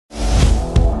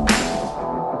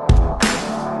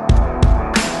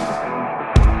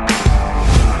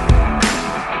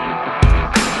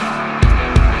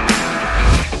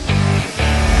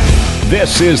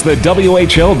This is the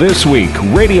WHL This Week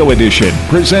Radio Edition,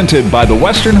 presented by the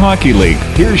Western Hockey League.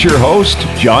 Here's your host,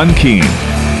 John Keane.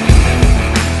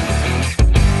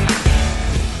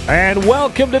 And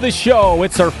welcome to the show.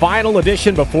 It's our final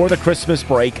edition before the Christmas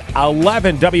break.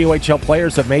 11 WHL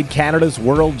players have made Canada's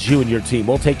World Junior team.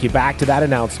 We'll take you back to that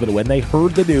announcement when they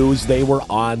heard the news they were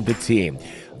on the team.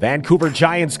 Vancouver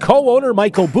Giants co-owner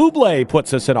Michael Bublé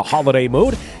puts us in a holiday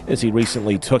mood as he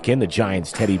recently took in the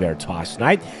Giants teddy bear toss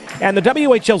night. And the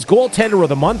WHL's goaltender of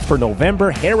the month for November,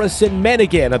 Harrison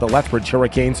Menigan of the Lethbridge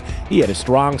Hurricanes. He had a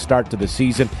strong start to the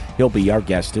season. He'll be our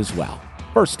guest as well.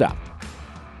 First up,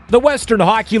 the Western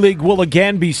Hockey League will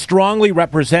again be strongly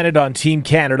represented on Team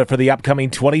Canada for the upcoming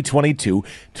 2022-23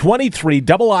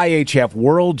 IIHF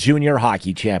World Junior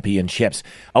Hockey Championships.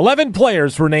 11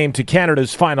 players were named to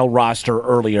Canada's final roster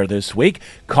earlier this week.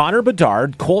 Connor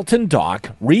Bedard, Colton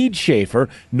Dach, Reid Schaefer,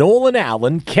 Nolan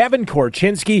Allen, Kevin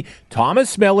Korchinski,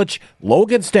 Thomas Milic,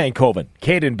 Logan Stankoven,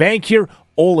 Caden Bankier,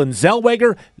 Olin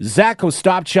Zellweger, Zach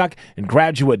Ostapchuk, and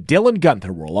graduate Dylan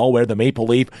Gunther will all wear the maple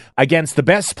leaf against the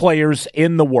best players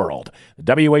in the world.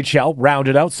 The WHL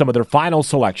rounded out some of their final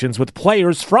selections with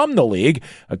players from the league,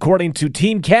 according to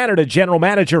Team Canada General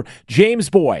Manager James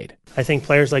Boyd. I think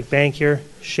players like Bankier,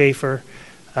 Schaefer,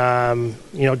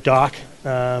 Dach,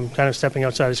 kind of stepping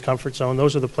outside his comfort zone,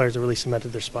 those are the players that really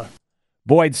cemented their spot.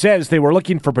 Boyd says they were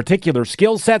looking for particular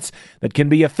skill sets that can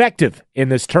be effective in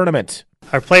this tournament.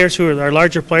 Our players who are our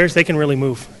larger players, they can really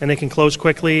move and they can close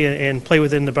quickly and play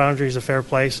within the boundaries of fair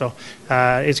play. So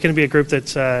it's going to be a group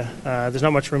that's there's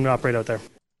not much room to operate out there.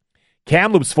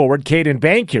 Kamloops forward Caden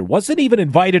Bankier wasn't even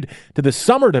invited to the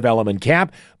summer development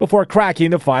camp before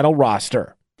cracking the final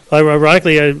roster. Well,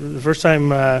 ironically, the first time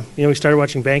we started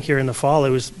watching Bankier in the fall, it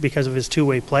was because of his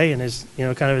two-way play and his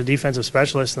kind of a defensive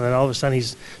specialist. And then all of a sudden,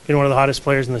 he's been one of the hottest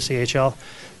players in the CHL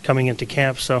coming into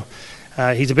camp. So.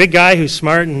 He's a big guy who's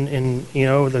smart and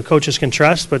the coaches can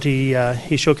trust, but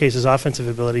he showcases offensive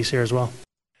abilities here as well.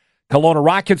 Kelowna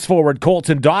Rockets forward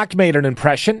Colton Dach made an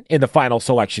impression in the final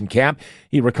selection camp.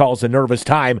 He recalls a nervous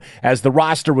time as the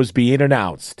roster was being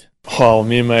announced. Well,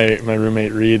 me and my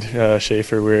roommate Reid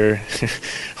Schaefer, we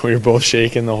were both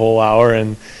shaking the whole hour,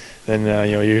 and then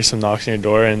you hear some knocks on your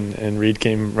door, and Reid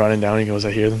came running down. He goes,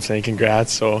 "I hear them saying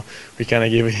congrats." So we kind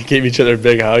of gave each other a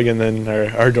big hug, and then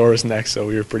our door was next, so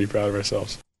we were pretty proud of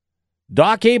ourselves.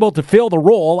 Dach, able to fill the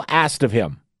role asked of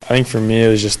him. I think for me it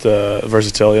was just the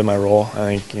versatility of my role.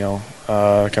 I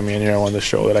think coming in here I wanted to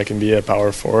show that I can be a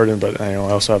power forward, but I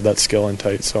also have that skill in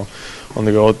tight. So I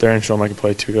wanted to go out there and show them I can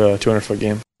play a 200-foot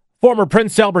game. Former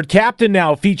Prince Albert captain,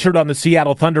 now featured on the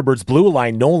Seattle Thunderbirds blue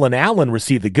line, Nolan Allen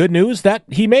received the good news that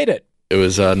he made it. It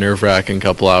was a nerve-wracking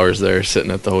couple hours there sitting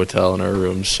at the hotel in our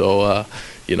rooms. So,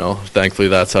 thankfully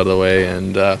that's out of the way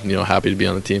and, happy to be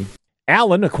on the team.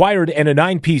 Allen, acquired in a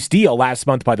 9-piece deal last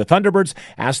month by the Thunderbirds,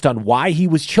 asked on why he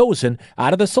was chosen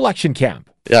out of the selection camp.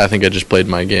 Yeah, I think I just played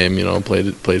my game,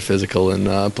 played physical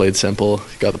and played simple,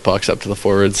 got the pucks up to the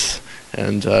forwards,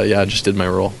 and, I just did my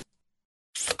role.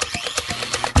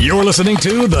 You're listening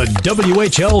to the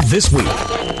WHL This Week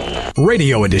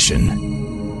Radio Edition.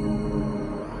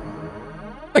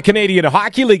 The Canadian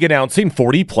Hockey League announcing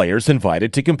 40 players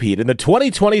invited to compete in the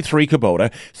 2023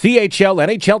 Kubota CHL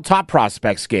NHL Top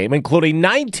Prospects game, including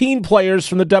 19 players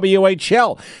from the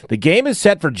WHL. The game is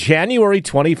set for January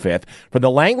 25th from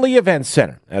the Langley Events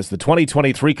Center, as the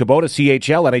 2023 Kubota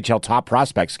CHL NHL Top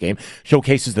Prospects game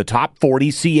showcases the top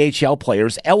 40 CHL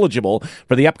players eligible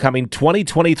for the upcoming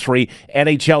 2023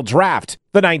 NHL Draft.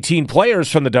 The 19 players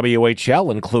from the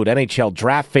WHL include NHL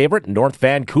draft favorite North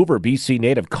Vancouver, BC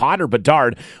native Connor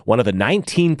Bedard, one of the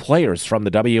 19 players from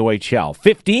the WHL,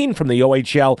 15 from the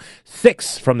OHL,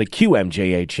 6 from the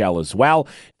QMJHL as well.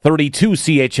 32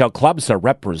 CHL clubs are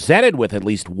represented with at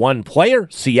least one player.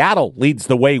 Seattle leads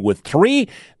the way with 3.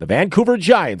 The Vancouver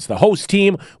Giants, the host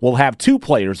team, will have 2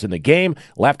 players in the game,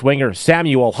 left winger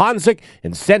Samuel Honzik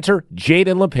and center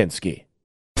Jaden Lipinski.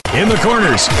 In the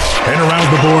corners and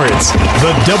around the boards,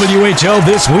 the WHL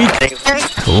This Week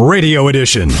Radio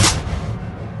Edition.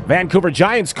 Vancouver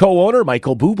Giants co-owner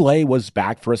Michael Bublé was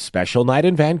back for a special night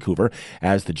in Vancouver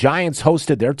as the Giants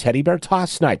hosted their teddy bear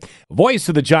toss night. Voice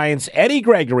of the Giants, Eddie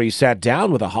Gregory, sat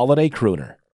down with a holiday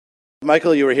crooner.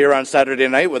 Michael, you were here on Saturday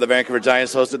night where the Vancouver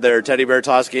Giants hosted their teddy bear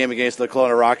toss game against the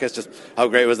Kelowna Rockets. Just how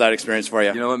great was that experience for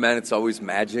you? You know what, man? It's always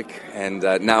magic. And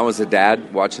now as a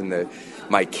dad, watching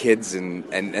my kids and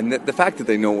the fact that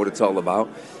they know what it's all about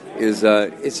is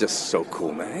it's just so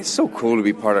cool, man. It's so cool to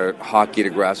be part of hockey at a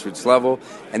grassroots level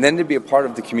and then to be a part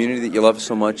of the community that you love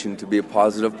so much and to be a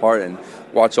positive part and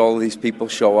watch all of these people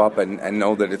show up and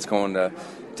know that it's going to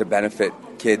to benefit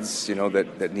kids,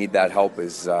 that need that help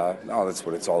is, that's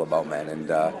what it's all about, man.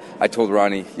 And I told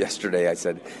Ronnie yesterday, I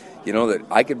said, that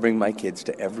I could bring my kids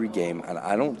to every game, and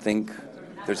I don't think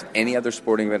there's any other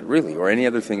sporting event, really, or any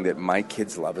other thing that my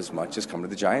kids love as much as come to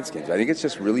the Giants games. I think it's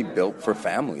just really built for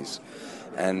families.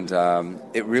 And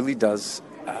it really does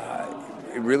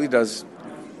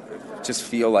just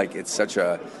feel like it's such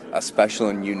a special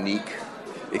and unique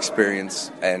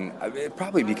experience, and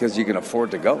probably because you can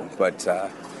afford to go, but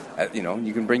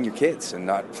you can bring your kids and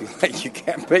not feel like you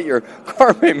can't pay your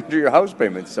car payment or your house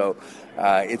payment. So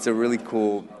it's a really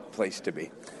cool place to be.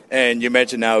 And you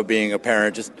mentioned now being a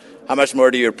parent, just how much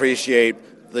more do you appreciate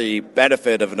the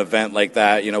benefit of an event like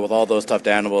that, with all those stuffed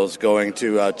animals going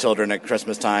to children at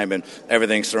Christmas time and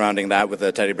everything surrounding that with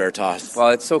the teddy bear toss?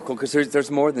 Well, it's so cool because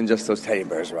there's more than just those teddy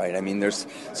bears, right? I mean, there's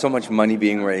so much money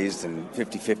being raised and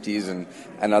 50-50s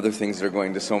and other things that are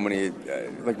going to so many,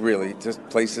 really, just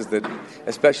places that,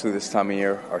 especially this time of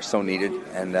year, are so needed.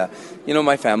 And,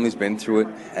 my family's been through it,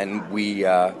 and we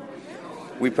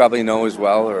probably know as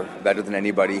well, or better than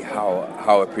anybody,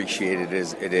 how appreciated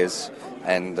it is.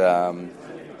 And,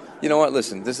 you know what?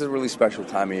 Listen, this is a really special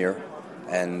time of year,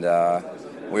 and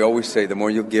we always say the more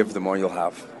you'll give, the more you'll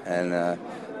have. And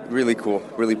really cool,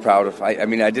 really proud of. I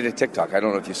did a TikTok. I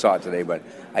don't know if you saw it today, but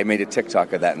I made a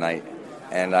TikTok of that night,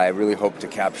 and I really hope to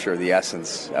capture the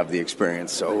essence of the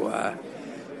experience. So,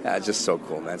 just so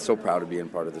cool, man. So proud to be in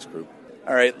part of this group.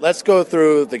 All right, let's go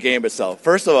through the game itself.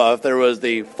 First of all, there was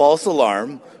the false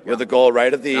alarm with the goal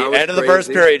right at the end of the first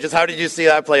period. Just how did you see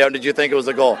that play out? Did you think it was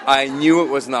a goal? I knew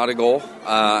it was not a goal.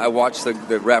 I watched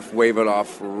the ref wave it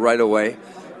off right away.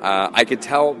 I could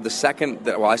tell the second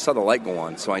that, I saw the light go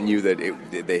on, so I knew that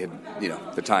they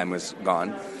had, the time was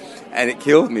gone. And it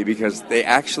killed me because they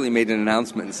actually made an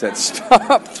announcement and said,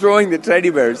 "Stop throwing the teddy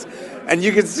bears." And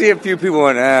you could see a few people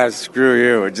went, "Screw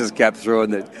you," and just kept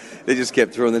throwing they just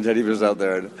kept throwing the teddy bears out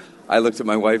there. And I looked at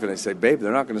my wife and I said, "Babe,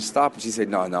 they're not going to stop." And she said,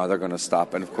 No, they're going to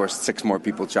stop. And of course, 6 more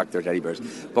people chucked their teddy bears.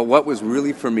 But what was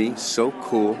really, for me, so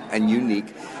cool and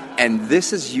unique, and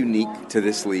this is unique to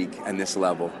this league and this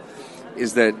level,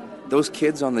 is that those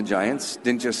kids on the Giants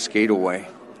didn't just skate away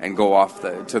and go off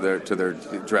to their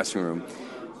dressing room.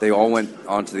 They all went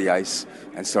onto the ice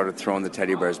and started throwing the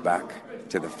teddy bears back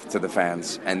to the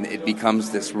fans. And it becomes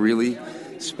this really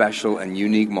special and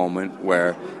unique moment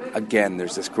where, again,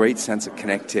 there's this great sense of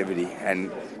connectivity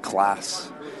and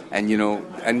class. And,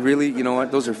 and really, you know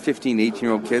what? Those are 15,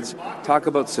 18-year-old kids. Talk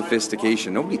about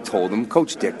sophistication. Nobody told them.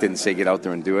 Coach Dick didn't say get out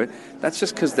there and do it. That's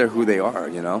just because they're who they are,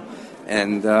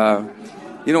 And,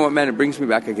 you know what, man? It brings me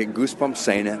back. I get goosebumps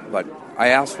saying it. But I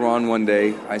asked Ron one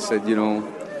day, I said,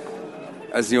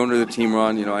 as the owner of the team,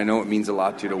 Ron, I know it means a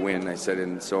lot to you to win. I said,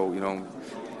 and so,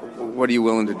 what are you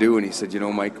willing to do? And he said,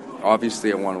 Mike,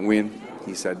 obviously I want to win.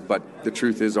 He said, but the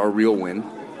truth is our real win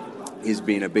is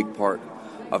being a big part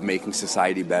of making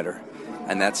society better.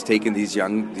 And that's taking these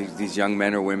young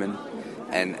men or women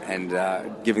and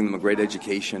giving them a great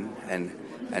education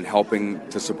and helping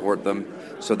to support them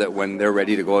so that when they're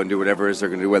ready to go and do whatever it is they're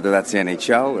going to do, whether that's the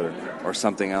NHL or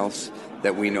something else,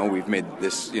 that we know we've made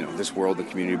this world, the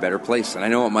community, a better place. And I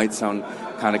know it might sound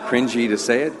kind of cringy to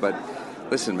say it, but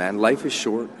listen, man, life is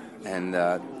short, and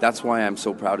that's why I'm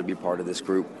so proud to be part of this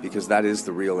group, because that is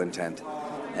the real intent,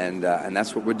 and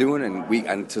that's what we're doing.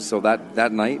 And so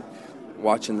that night,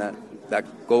 watching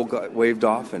that goal got waved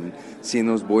off and seeing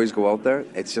those boys go out there,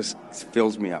 it just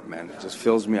fills me up, man. It just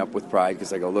fills me up with pride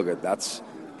because I go, look at that's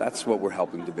what we're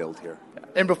helping to build here.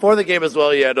 And before the game as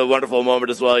well, you had a wonderful moment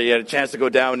as well. You had a chance to go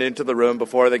down into the room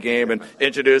before the game and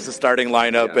introduce the starting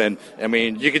lineup. Yeah.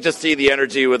 And, you could just see the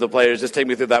energy with the players. Just take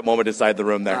me through that moment inside the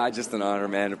room there. Just an honor,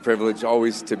 man. A privilege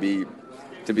always to be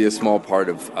a small part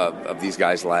of these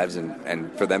guys' lives,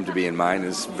 and for them to be in mine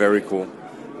is very cool.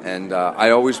 And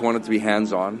I always wanted to be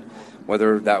hands-on,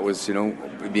 whether that was,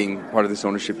 being part of this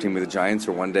ownership team with the Giants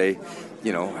or one day,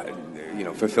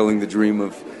 fulfilling the dream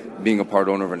of being a part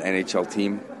owner of an NHL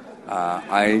team.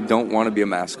 I don't want to be a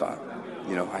mascot.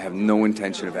 I have no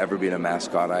intention of ever being a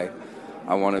mascot.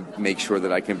 I want to make sure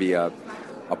that I can be a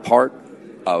part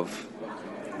of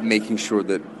making sure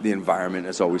that the environment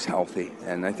is always healthy.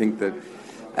 And I think that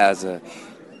as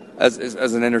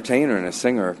an entertainer and a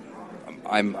singer,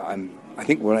 I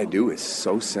think what I do is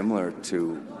so similar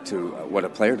to what a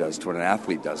player does, to what an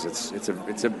athlete does. It's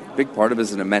a big part of it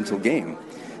is a mental game,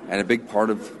 and a big part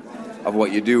of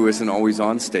what you do isn't always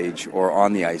on stage or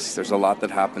on the ice. There's a lot that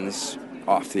happens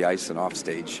off the ice and off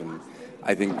stage, and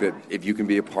I think that if you can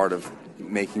be a part of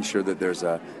making sure that there's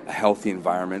a healthy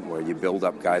environment where you build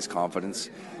up guys'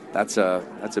 confidence, that's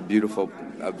a beautiful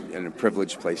and a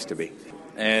privileged place to be.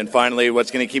 And finally, what's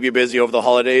going to keep you busy over the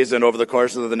holidays and over the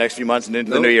course of the next few months and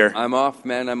into the new year? I'm off,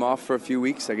 man. I'm off for a few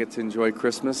weeks. I get to enjoy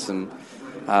Christmas and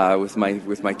with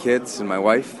my kids and my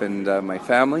wife and my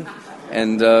family.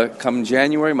 And come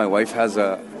January, my wife has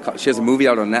a movie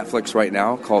out on Netflix right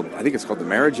now I think it's called The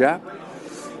Marriage App.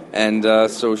 And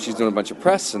so she's doing a bunch of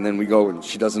press, and then we go and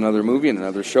she does another movie and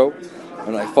another show.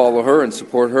 And I follow her and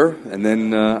support her, and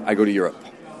then I go to Europe.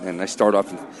 And I start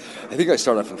off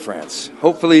in France.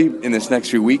 Hopefully, in this next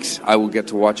few weeks, I will get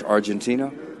to watch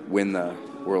Argentina win the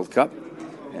World Cup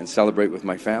and celebrate with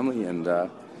my family and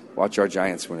watch our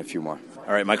Giants win a few more.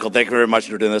 All right, Michael, thank you very much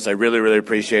for doing this. I really, really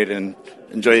appreciate it and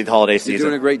enjoy the holiday season. You're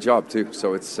doing a great job, too.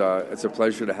 So it's a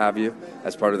pleasure to have you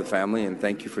as part of the family, and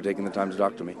thank you for taking the time to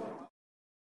talk to me.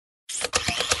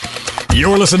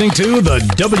 You're listening to the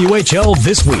WHL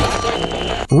This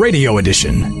Week, Radio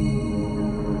Edition.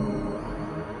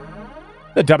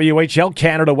 The WHL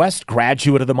Canada West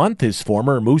Graduate of the Month is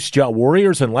former Moose Jaw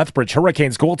Warriors and Lethbridge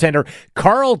Hurricanes goaltender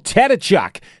Carl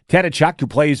Tedachuk. Tedachuk, who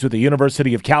plays with the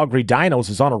University of Calgary Dinos,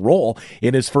 is on a roll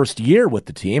in his first year with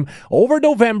the team. Over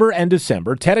November and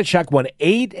December, Tedachuk won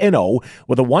 8-0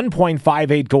 with a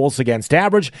 1.58 goals against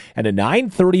average and a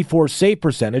 .934 save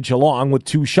percentage along with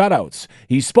 2 shutouts.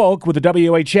 He spoke with the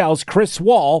WHL's Chris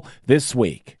Wall this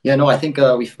week. Yeah, no, I think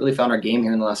we've really found our game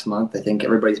here in the last month. I think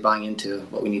everybody's buying into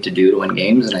what we need to do to win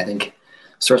games, and I think it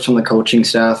starts from the coaching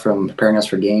staff, from preparing us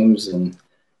for games, and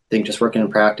I think just working in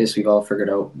practice, we've all figured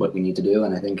out what we need to do,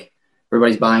 and I think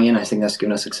everybody's buying in. I think that's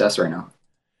giving us success right now.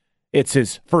 It's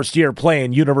his first year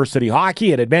playing university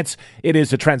hockey and admits it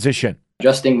is a transition.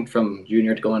 Adjusting from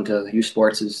junior to going to youth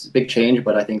sports is a big change,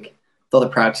 but I think with all the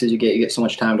practices you get so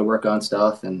much time to work on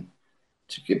stuff and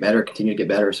to get better, continue to get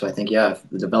better. So I think, the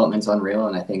development's unreal,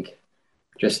 and I think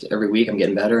just every week I'm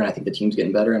getting better, and I think the team's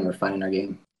getting better, and we're finding our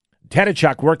game.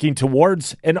 Tedachuk working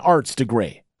towards an arts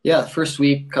degree. Yeah, first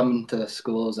week coming to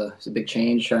school is a big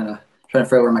change, trying to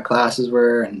figure out where my classes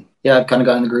were. And I've kind of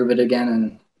gotten in the groove of it again.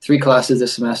 And 3 classes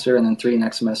this semester and then 3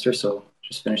 next semester. So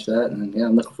just finished that. And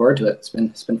I'm looking forward to it.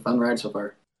 It's been a fun ride so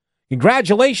far.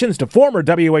 Congratulations to former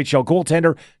WHL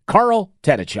goaltender Carl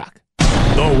Tedachuk.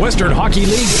 The Western Hockey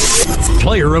League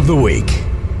Player of the Week.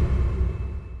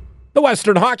 The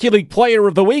Western Hockey League Player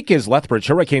of the Week is Lethbridge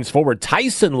Hurricanes forward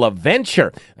Tyson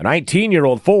LaVenture. A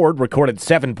 19-year-old forward recorded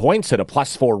 7 points and a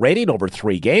 +4 rating over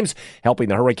 3 games, helping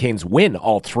the Hurricanes win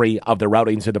all 3 of their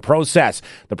outings in the process.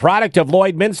 The product of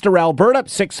Lloydminster, Alberta,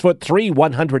 6'3",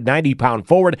 190-pound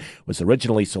forward, was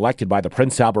originally selected by the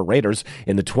Prince Albert Raiders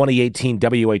in the 2018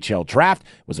 WHL draft,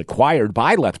 was acquired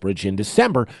by Lethbridge in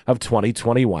December of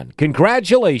 2021.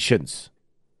 Congratulations.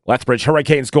 Lethbridge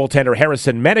Hurricanes goaltender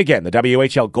Harrison Menigan, the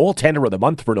WHL Goaltender of the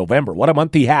Month for November. What a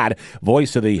month he had.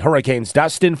 Voice of the Hurricanes,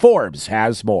 Dustin Forbes,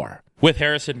 has more. With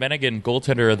Harrison Menigan,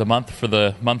 Goaltender of the Month for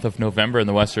the month of November in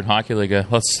the Western Hockey League.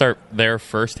 Let's start there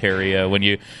first, Harry. When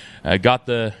you got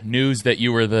the news that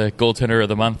you were the Goaltender of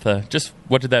the Month, just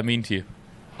what did that mean to you?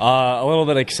 A little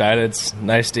bit excited. It's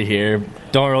nice to hear.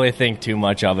 Don't really think too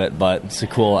much of it, but it's a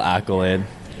cool accolade.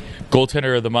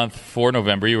 Goaltender of the Month for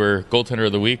November. You were Goaltender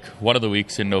of the Week, one of the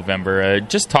weeks in November.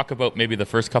 Just talk about maybe the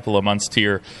first couple of months to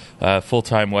your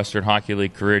full-time Western Hockey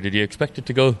League career. Did you expect it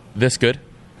to go this good?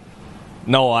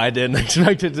 No, I didn't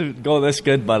expect it to go this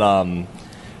good, but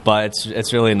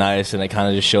it's really nice, and it kind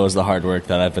of just shows the hard work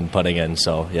that I've been putting in.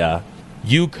 So yeah.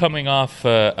 You coming off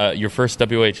your first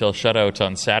WHL shutout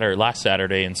on last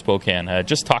Saturday in Spokane.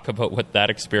 Just talk about what that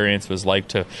experience was like.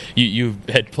 You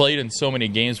had played in so many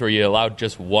games where you allowed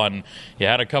just one. You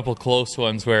had a couple close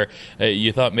ones where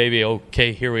you thought maybe,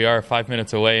 okay, here we are 5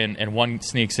 minutes away, and one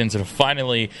sneaks in to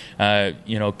finally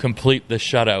complete the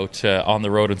shutout on the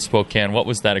road in Spokane. What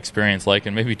was that experience like?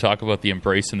 And maybe talk about the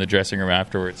embrace in the dressing room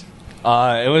afterwards.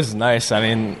 It was nice. I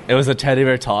mean, it was a teddy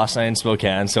bear toss night in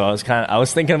Spokane, so I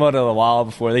was thinking about it a while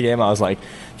before the game. I was like,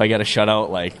 if I get a shutout,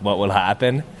 like, what would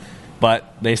happen?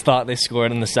 But they thought they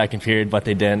scored in the second period, but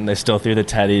they didn't. They still threw the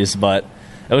teddies, but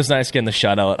it was nice getting the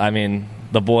shutout. I mean,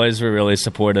 the boys were really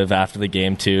supportive after the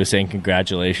game, too, saying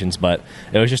congratulations, but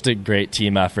it was just a great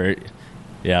team effort.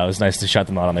 Yeah, it was nice to shut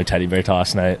them out on their teddy bear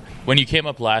toss night. When you came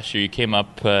up last year, you came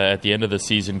up at the end of the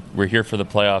season. We're here for the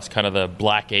playoffs, kind of the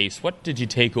black ace. What did you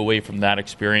take away from that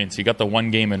experience? You got the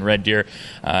one game in Red Deer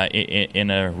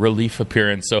in a relief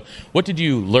appearance. So what did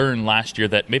you learn last year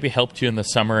that maybe helped you in the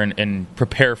summer and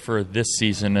prepare for this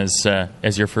season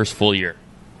as your first full year?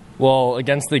 Well,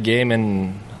 against the game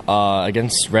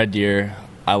against Red Deer,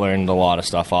 I learned a lot of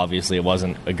stuff. Obviously, it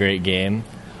wasn't a great game.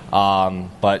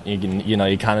 But you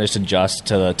kind of just adjust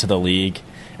to the league,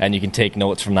 and you can take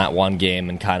notes from that one game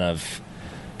and kind of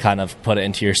kind of put it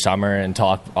into your summer and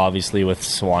talk, obviously, with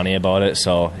Swanee about it.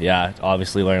 So, yeah,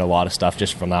 obviously learned a lot of stuff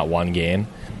just from that one game.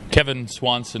 Kevin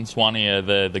Swanson, Swanee,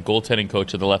 the goaltending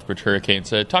coach of the Lethbridge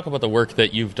Hurricanes. Talk about the work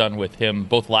that you've done with him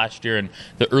both last year and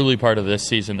the early part of this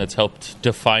season that's helped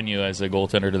define you as a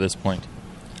goaltender to this point.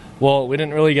 Well, we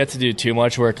didn't really get to do too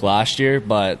much work last year,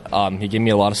 but he gave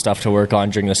me a lot of stuff to work on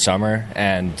during the summer,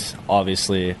 and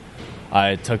obviously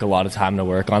I took a lot of time to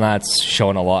work on that. It's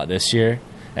shown a lot this year,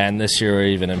 and this year we're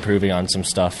even improving on some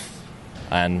stuff,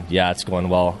 and yeah, it's going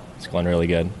well. It's going really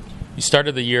good. You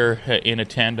started the year in a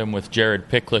tandem with Jared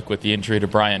Picklick with the injury to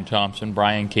Brian Thompson.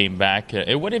 Brian came back.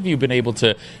 What have you been able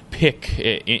to pick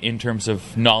in terms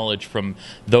of knowledge from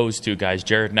those two guys?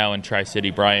 Jared now in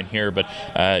Tri-City, Brian here. But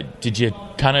did you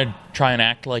kind of try and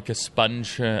act like a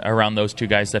sponge around those two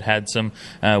guys that had some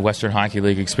Western Hockey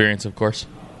League experience, of course?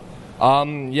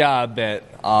 Yeah, a bit.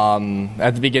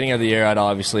 At the beginning of the year, I'd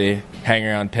obviously hang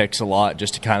around Picks a lot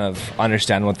just to kind of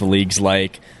understand what the league's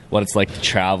like, what it's like to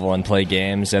travel and play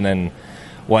games. And then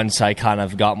once I kind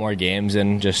of got more games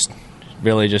and just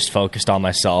focused on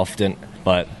myself.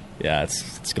 But yeah,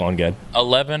 it's going good.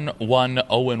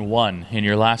 11-1-0-1 in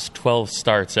your last 12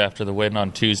 starts after the win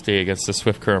on Tuesday against the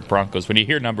Swift Current Broncos. When you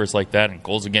hear numbers like that and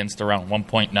goals against around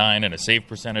 1.9 and a save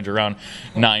percentage around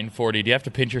 .940, do you have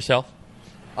to pinch yourself?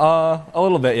 A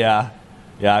little bit, yeah.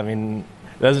 Yeah, I mean,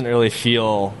 it doesn't really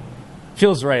feels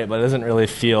right, but it doesn't really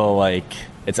feel like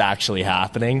it's actually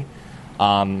happening.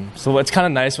 So it's kind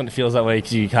of nice when it feels that way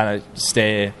because you kind of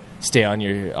stay on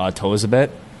your toes a bit.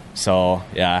 So,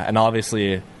 yeah, and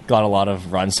obviously got a lot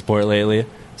of run support lately,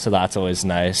 so that's always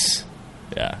nice.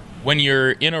 Yeah. When you're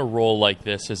in a role like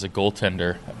this as a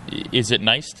goaltender, is it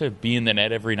nice to be in the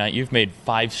net every night? You've made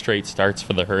 5 straight starts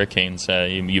for the Hurricanes.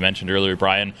 You mentioned earlier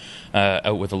Brian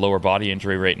out with a lower body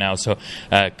injury right now. So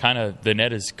kind of the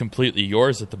net is completely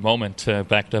yours at the moment,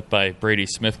 backed up by Brady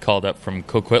Smith, called up from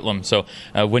Coquitlam. So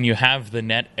when you have the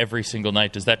net every single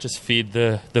night, does that just feed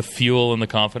the fuel and the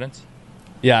confidence?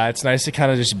 Yeah, it's nice to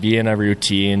kind of just be in a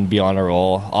routine, be on a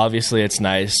roll. Obviously, it's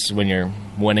nice when you're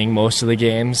winning most of the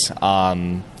games.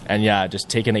 And yeah, just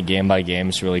taking it game by game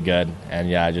is really good. And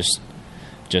yeah, just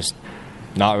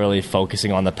not really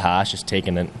focusing on the past, just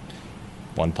taking it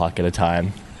one puck at a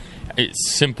time. It's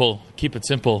simple, keep it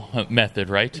simple method,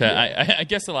 right? Yeah. I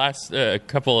guess the last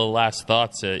couple of last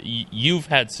thoughts. You've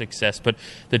had success, but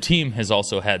the team has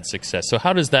also had success. So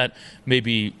how does that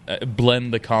maybe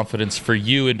blend the confidence for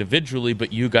you individually,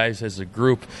 but you guys as a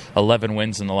group? 11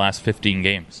 wins in the last 15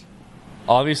 games.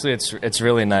 Obviously, it's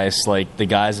really nice. Like the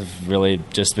guys have really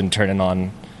just been turning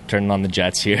on the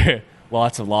Jets here.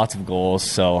 lots of goals.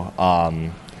 So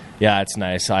yeah, it's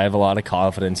nice. I have a lot of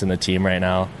confidence in the team right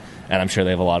now, and I'm sure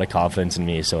they have a lot of confidence in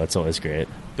me. So it's always great.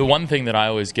 The one thing that I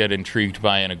always get intrigued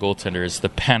by in a goaltender is the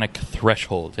panic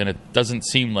threshold, and it doesn't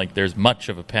seem like there's much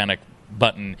of a panic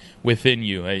button within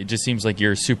you. It just seems like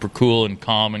you're super cool and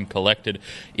calm and collected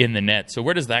in the net. So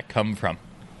where does that come from?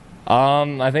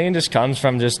 I think it just comes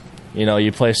from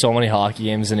you play so many hockey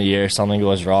games in a year, something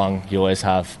goes wrong, you always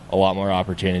have a lot more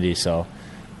opportunity. So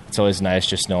it's always nice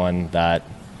just knowing that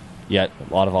a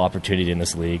lot of opportunity in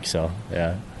this league. So,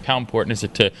 yeah. How important is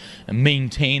it to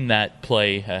maintain that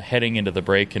play heading into the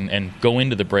break and go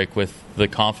into the break with the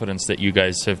confidence that you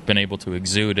guys have been able to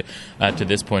exude to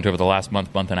this point over the last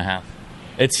month and a half?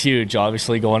 It's huge.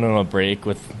 Obviously, going into a break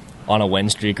on a win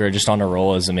streak or just on a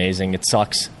roll is amazing. It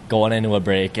sucks going into a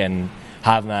break and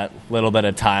having that little bit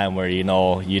of time where you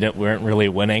weren't really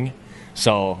winning.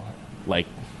 So,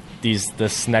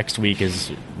 this next week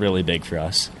is really big for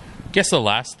us. I guess the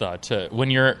last thought, when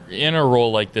you're in a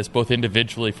role like this, both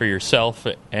individually for yourself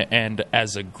and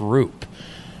as a group,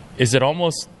 is it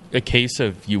almost a case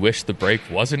of you wish the break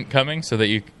wasn't coming so that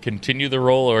you continue the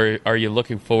role, or are you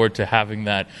looking forward to having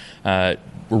that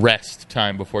rest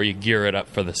time before you gear it up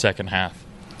for the second half?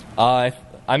 I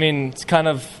mean, it's kind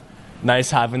of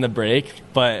nice having the break,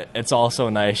 but it's also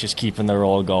nice just keeping the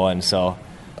role going. So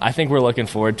I think we're looking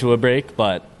forward to a break,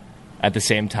 but at the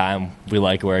same time, we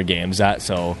like where our game's at,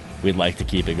 so we'd like to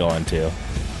keep it going too.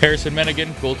 Harrison Menigan,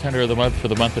 goaltender of the month for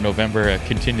the month of November.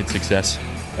 Continued success.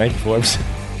 Thank you, Forbes.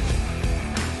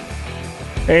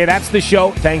 Hey, that's the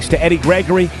show. Thanks to Eddie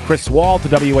Gregory, Chris Wall, the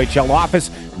WHL office,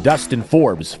 Dustin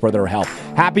Forbes for their help.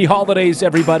 Happy holidays,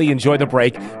 everybody. Enjoy the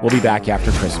break. We'll be back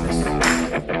after Christmas.